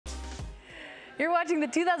You're watching the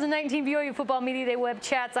 2019 BYU Football Media Day web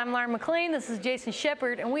chats. I'm Lauren McLean. This is Jason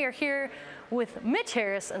Shepard, and we are here with Mitch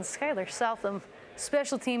Harris and Skyler Southam.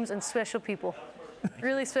 Special teams and special people.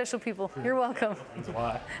 Really special people. You're welcome. That's a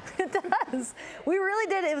lot. It does. We really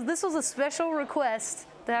did it. This was a special request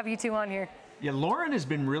to have you two on here. Yeah, Lauren has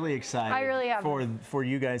been really excited I really have. for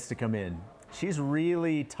you guys to come in. She's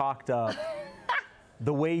really talked up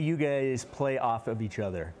the way you guys play off of each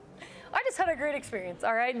other. I just had a great experience,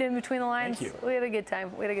 all right? In between the lines, Thank you. we had a good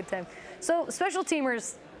time. We had a good time. So special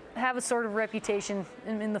teamers have a sort of reputation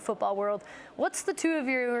in the football world. What's the two of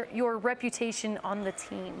your reputation on the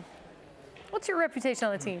team? What's your reputation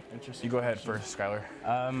on the team? Interesting. You go ahead first, Skyler.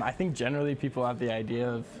 I think generally people have the idea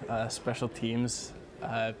of special teams,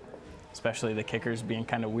 especially the kickers, being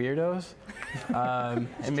kind of weirdos.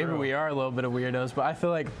 And maybe we are a little bit of weirdos, but I feel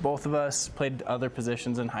like both of us played other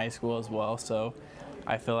positions in high school as well, so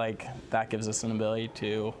I feel like that gives us an ability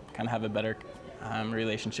to kind of have a better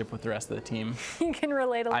relationship with the rest of the team. You can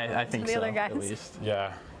relate a little I to think the so, other guys. at least.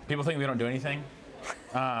 Yeah. People think we don't do anything.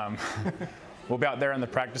 We'll be out there in the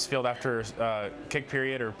practice field after kick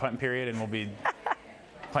period or punt period, and we'll be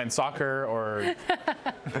playing soccer. Or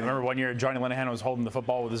I remember one year Johnny Linehan was holding the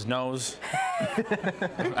football with his nose,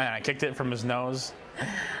 and I kicked it from his nose.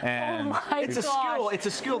 And Oh my It's a skill. It's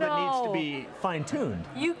a skill that needs to be fine-tuned.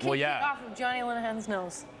 You kicked Well, yeah. it off of Johnny Linehan's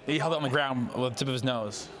nose. he held it on the ground with the tip of his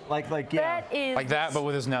nose, Like yeah. That is like that, but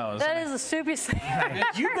with his nose. That is the stupidest thing I've ever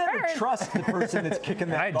You better heard. trust the person that's kicking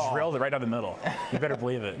And that I ball. drilled it right down the middle. You better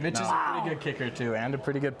believe it. Mitch No. is a pretty good kicker too, and a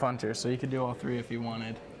pretty good punter, so you could do all three if you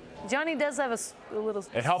wanted. Johnny does have a little.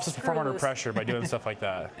 It helps us perform under screw loose. pressure by doing stuff like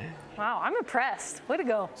that. Wow, I'm impressed. Way to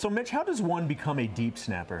go. So Mitch, how does one become a deep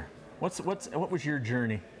snapper? What was your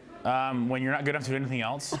journey? When you're not good enough to do anything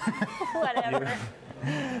else. Whatever.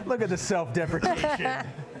 Look at the self-deprecation.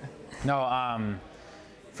 No,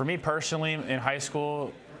 for me personally, in high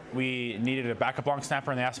school, we needed a backup long snapper,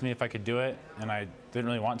 and they asked me if I could do it, and I didn't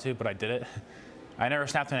really want to, but I did it. I never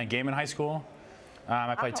snapped in a game in high school.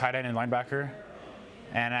 I played tight end and linebacker,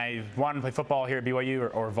 and I wanted to play football here at BYU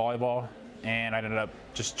or volleyball, and I ended up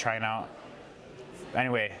just trying out.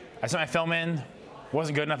 Anyway, I sent my film in,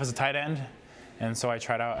 wasn't good enough as a tight end, and so I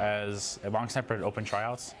tried out as a long snapper at open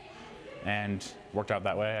tryouts, and worked out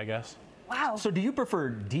that way, I guess. Wow. So do you prefer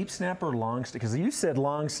deep snapper or long snapper? Because you said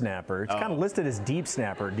long snapper. It's kind of listed as deep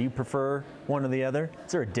snapper. Do you prefer one or the other?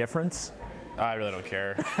 Is there a difference? I really don't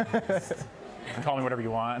care. Call me whatever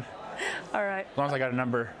you want. All right. As long as I got a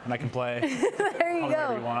number and I can play. There you Call me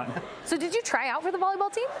whatever you go. want. So did you try out for the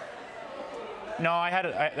volleyball team? No,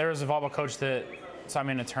 there was a volleyball coach that saw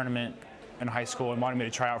me in a tournament in high school and wanted me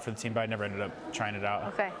to try out for the team, but I never ended up trying it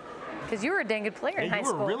out. Okay. Because you were a dang good player in high You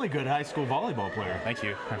school. were a really good high school volleyball player. Thank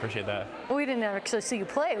you. I appreciate that. We didn't actually see you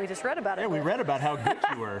play. We just read about it. Yeah, we read about how good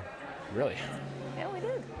you were. Really? Yeah, we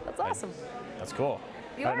did. That's awesome. That's cool.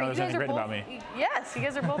 You I didn't know are. there's You guys anything are written both, about me. Yes, you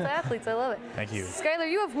guys are both athletes. I love it. Thank you. Skyler,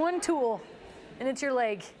 you have one tool, and it's your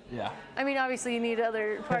leg. Yeah. I mean, obviously you need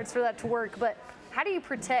other parts for that to work, but how do you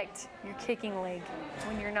protect your kicking leg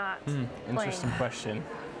when you're not playing? Interesting question.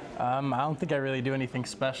 I don't think I really do anything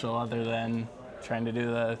special other than trying to do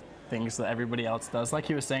the things that everybody else does. Like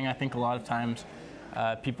he was saying, I think a lot of times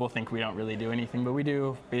people think we don't really do anything, but we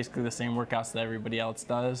do basically the same workouts that everybody else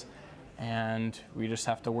does, and we just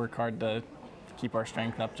have to work hard to keep our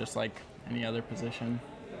strength up just like any other position.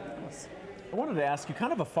 I wanted to ask you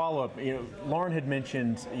kind of a follow-up. Lauren had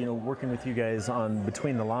mentioned, working with you guys on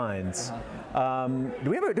Between the Lines. Do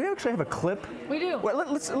we actually have a clip? We do. Well,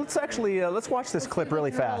 let's actually let's watch this clip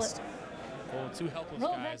really fast. Well, two helpless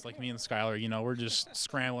guys like me and Skyler, we're just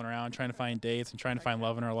scrambling around trying to find dates and trying to find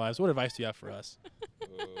love in our lives. What advice do you have for us?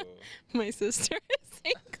 My sister is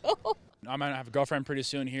single. I'm going to have a girlfriend pretty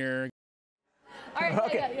soon here. All right,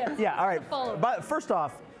 Okay. yeah. All right. Follow. But first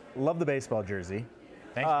off, love the baseball jersey.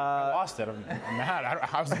 Thank you. I lost it. I'm mad.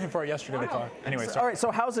 I was looking for it yesterday. Anyway, All sorry. right.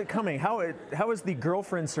 So how's it coming? How is the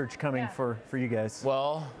girlfriend search coming for you guys?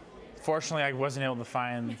 Well, fortunately, I wasn't able to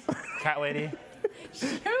find Cat Lady.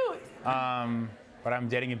 Shoot. But I'm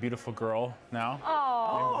dating a beautiful girl now.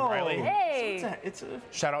 Oh. Riley. Hey. It's a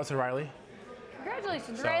Shout out to Riley.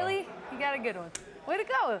 Congratulations, So- Riley. You got a good one. Way to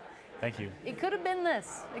go. Thank you. It could have been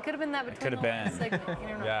this. It could have been that between could have the lines been. segment. You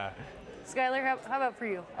don't know. Yeah. Skyler, how about for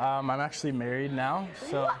you? I'm actually married now,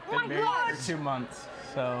 so What? been My married gosh! for 2 months.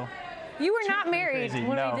 So You were not married crazy.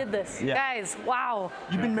 when No. we did this. Yeah. Guys, wow.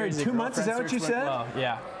 You've been married crazy 2 months. Is that what girlfriend you search said? went well.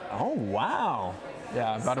 Yeah. Oh wow.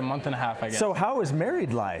 Yeah, about a month and a half, I guess. So how is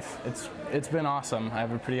married life? It's been awesome. I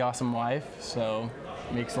have a pretty awesome wife, so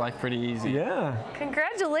makes life pretty easy. Yeah.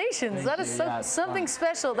 Congratulations. That is you. Yeah, it's something fun.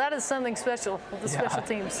 special. That is something special with the special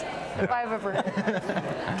teams, if I've ever.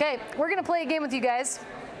 Okay, we're going to play a game with you guys.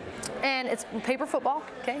 And it's paper football.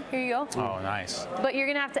 Okay, here you go. Oh, nice. But you're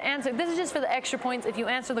going to have to answer. This is just for the extra points if you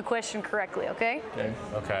answer the question correctly, okay? Okay.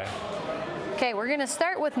 Okay. Okay, we're going to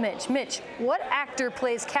start with Mitch. Mitch, what actor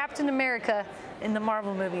plays Captain America in the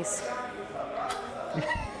Marvel movies?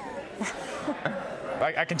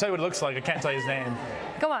 I can tell you what it looks like. I can't tell you his name.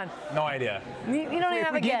 Come on. No idea. You don't even If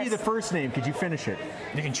have we a gave guess. you the first name, could you finish it?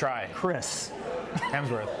 You can try. Chris.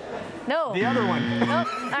 Hemsworth. No. The other one. Nope.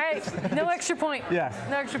 All right. No extra point. Yeah.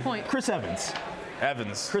 No extra point. Chris Evans.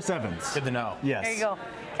 Evans. Chris Evans. Good to know. Yes. There you go.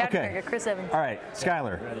 Captain Okay. America, Chris Evans. All right,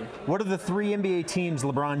 Skyler. What are the 3 NBA teams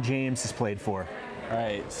LeBron James has played for? All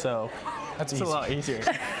right, so That's it's easy. a lot easier.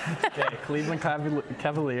 Okay, Cleveland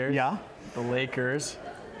Cavaliers. Yeah. The Lakers,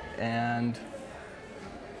 and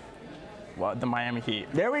the Miami Heat.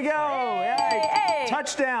 There we go. Hey, hey.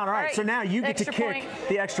 Touchdown. All right, right, so now you get to extra kick point.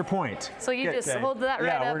 the extra point. So you Good. just hold that right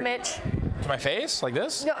Yeah, up, we're- Mitch. To my face? Like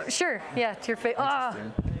this? No, sure. Yeah, to your face. Ah,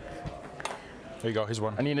 There you go. Here's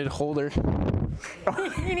one. I needed a holder.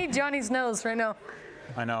 you need Johnny's nose right now.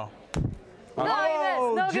 I know.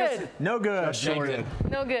 No, you missed. No good. No good. Shanked it.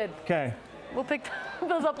 No good. Okay. We'll pick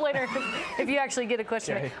those up later if you actually get a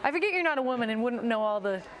question. Okay. I forget you're not a woman and wouldn't know all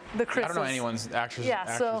the I Chris's. don't know anyone's actors'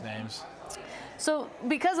 so- names. So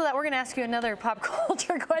because of that, we're going to ask you another pop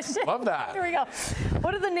culture question. Love that. Here we go.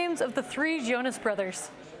 What are the names of the 3 Jonas brothers?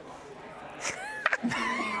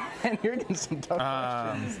 And you're getting some tough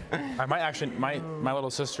questions. I might actually. My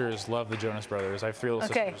little sisters love the Jonas Brothers. I have 3 little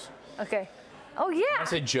Okay. sisters. Okay. Oh, yeah. I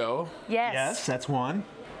say Joe. Yes. Yes, that's one.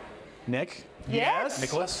 Nick. Yes.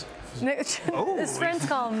 Nicholas. His friends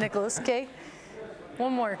call him Nicholas. Okay.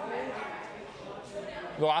 One more.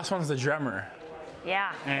 The last one's the drummer.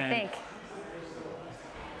 Yeah, I And- think.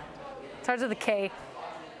 Starts with a K.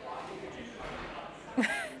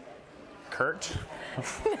 Kurt. 2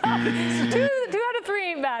 out of 3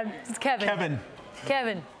 ain't bad. It's Kevin. Kevin.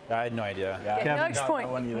 Kevin. I had no idea. Okay, no Kevin. extra Not point.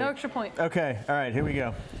 that one either. No extra point. Okay. All right, here we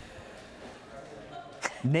go.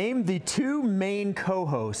 Name the 2 main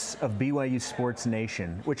co-hosts of BYU Sports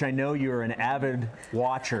Nation, which I know you're an avid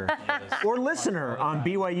watcher or listener on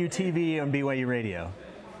BYU TV and BYU Radio.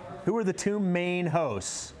 Who are the 2 main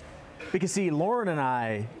hosts? Because see, Lauren and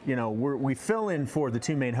I, we fill in for the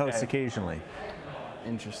 2 main hosts Okay. occasionally.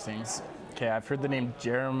 Interesting. Okay, I've heard the name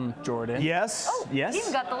Jerem Jordan. Yes. Yes. You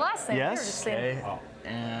even got the last name. Yes. You were just saying. Okay.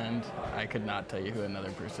 And I could not tell you who another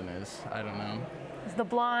person is. I don't know. It's the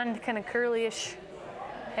blonde, kind of curly-ish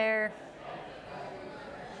hair.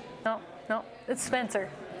 No, it's Spencer.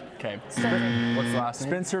 Okay. Spencer. What's the last name?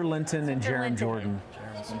 Spencer Linton and Spencer Jaron Linton. Jordan.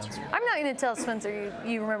 I'm not going to tell Spencer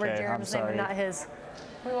you remember Okay, I'm Jerem's name sorry. and not his.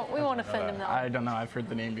 We won't offend him I though. don't know. I've heard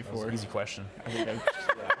the name before. Easy question. I think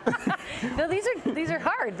I've, No, these are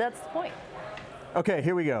hard. That's the point. Okay,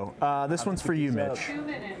 here we go. This one's for you, these up.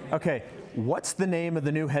 Mitch. Okay, what's the name of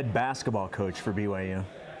the new head basketball coach for BYU?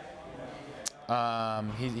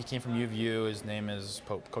 He came from UVU. His name is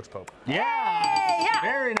Pope, Coach Pope. Yeah. Hey, yeah.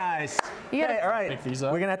 Very nice. You gotta- Okay, all right. Pick these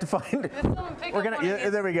up. We're gonna have to find. Someone pick We're up gonna. one of Yeah,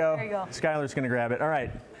 these. there we go. There you go. Skylar's gonna grab it. All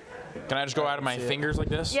right. Can I just go out of my fingers like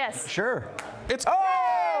this? Yes. Sure. It's.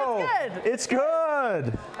 Oh, good. it's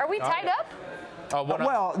good. Are we tied up? Oh, one up.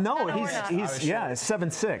 Well, no, No, we're not. he's yeah, it's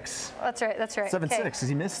 7-6. That's right. That's right. 7-6 Okay. because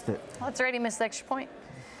he missed it. That's right. He missed the extra point.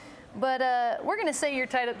 But we're gonna say you're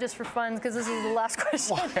tied up just for fun because this is the last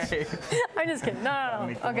question. I'm just kidding.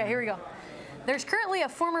 No. Okay, here we go. There's currently a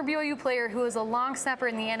former BYU player who is a long snapper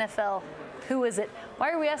in the NFL. Who is it? Why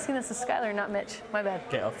are we asking this to Skyler, not Mitch? My bad.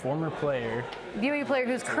 okay, a former player. BYU player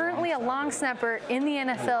who's currently a long snapper in the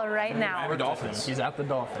NFL right now. The Dolphins. He's at the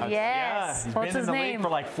Dolphins. Yes. he's What's been his in the name? league for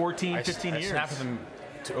like 14, I 15 years. snapped with him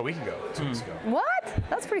a week ago, 2 weeks ago. What?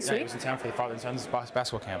 That's pretty Yeah, he sweet. was in town for the father and son's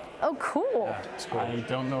basketball camp. Oh, cool. It's cool. I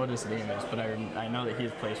don't know what his name is, but I know that he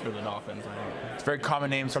plays for the Dolphins. It's a very common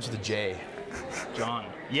name. Starts with a J. John.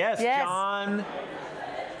 Yes, Yes. John.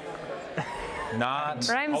 Not.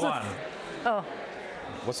 Rhymes Hold with- on. Oh,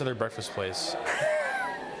 What's the other breakfast place?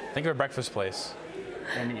 Think of a breakfast place.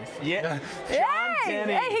 Denny's. Yeah. hey,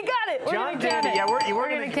 Denny. hey, he got it. We're John gonna count Denny. it. Yeah, we're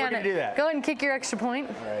gonna gonna count it. do that. Go ahead and kick your extra point.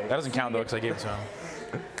 That doesn't count though because I gave it to him.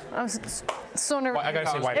 I was so nervous. I gotta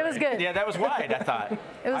say wide. It was good. Yeah, that was wide, I thought.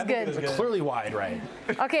 It was good. Clearly wide, right?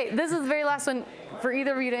 Okay, this is the very last one for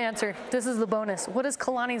either of you to answer. This is the bonus. What is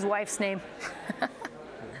Kalani's wife's name?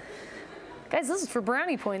 Guys, this is for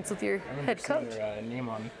brownie points with your head Seen coach. her name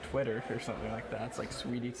on Twitter or something like that. It's like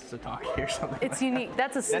Sweetie Sataki or something. It's unique.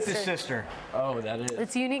 That's a sister. That's his sister. Oh, that is.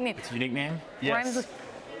 It's a unique name. Unique name? Yes. Rhymes with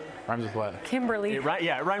Rhymes with what? Kimberly. It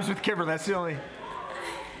rhymes with Kimber. That's the only.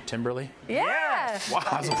 Timberly. Yeah. Wow,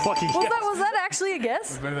 that was a lucky guess. Was that actually a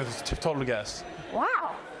guess? That was a total guess.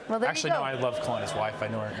 Wow. Well, there Actually, you go. no, I love calling his wife. I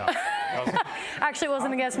know her. No. Actually, it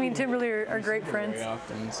wasn't a guess. Me and Timberly are great friends. Very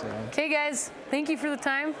often, so. Okay, guys, thank you for the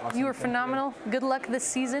time. You were phenomenal. Good luck this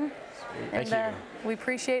season. Thank And you. we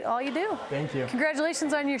appreciate all you do. Thank you.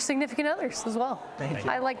 Congratulations on your significant others as well. Thank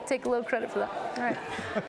you. I like to take a little credit for that. All right.